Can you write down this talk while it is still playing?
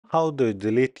How do you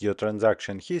delete your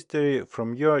transaction history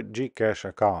from your GCash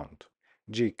account?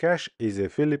 GCash is a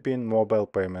Philippine mobile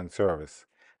payment service.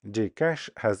 GCash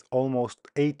has almost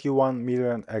 81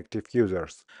 million active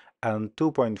users and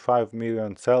 2.5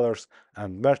 million sellers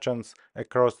and merchants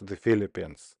across the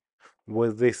Philippines.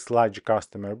 With this large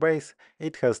customer base,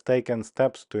 it has taken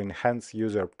steps to enhance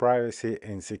user privacy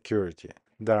and security.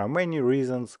 There are many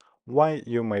reasons why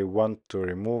you may want to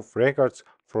remove records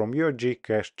from your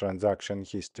GCash transaction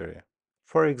history.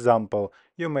 For example,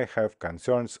 you may have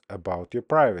concerns about your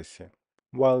privacy.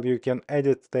 While you can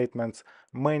edit statements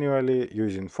manually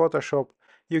using Photoshop,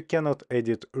 you cannot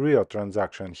edit real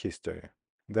transaction history.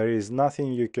 There is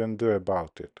nothing you can do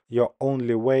about it. Your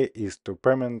only way is to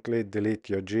permanently delete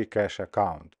your GCash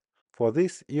account. For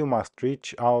this, you must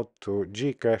reach out to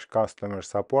GCash customer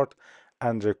support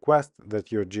and request that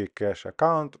your GCash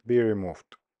account be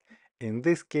removed. In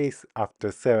this case,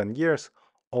 after 7 years,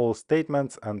 all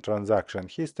statements and transaction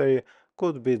history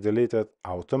could be deleted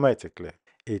automatically.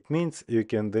 It means you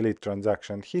can delete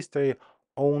transaction history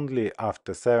only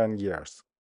after 7 years.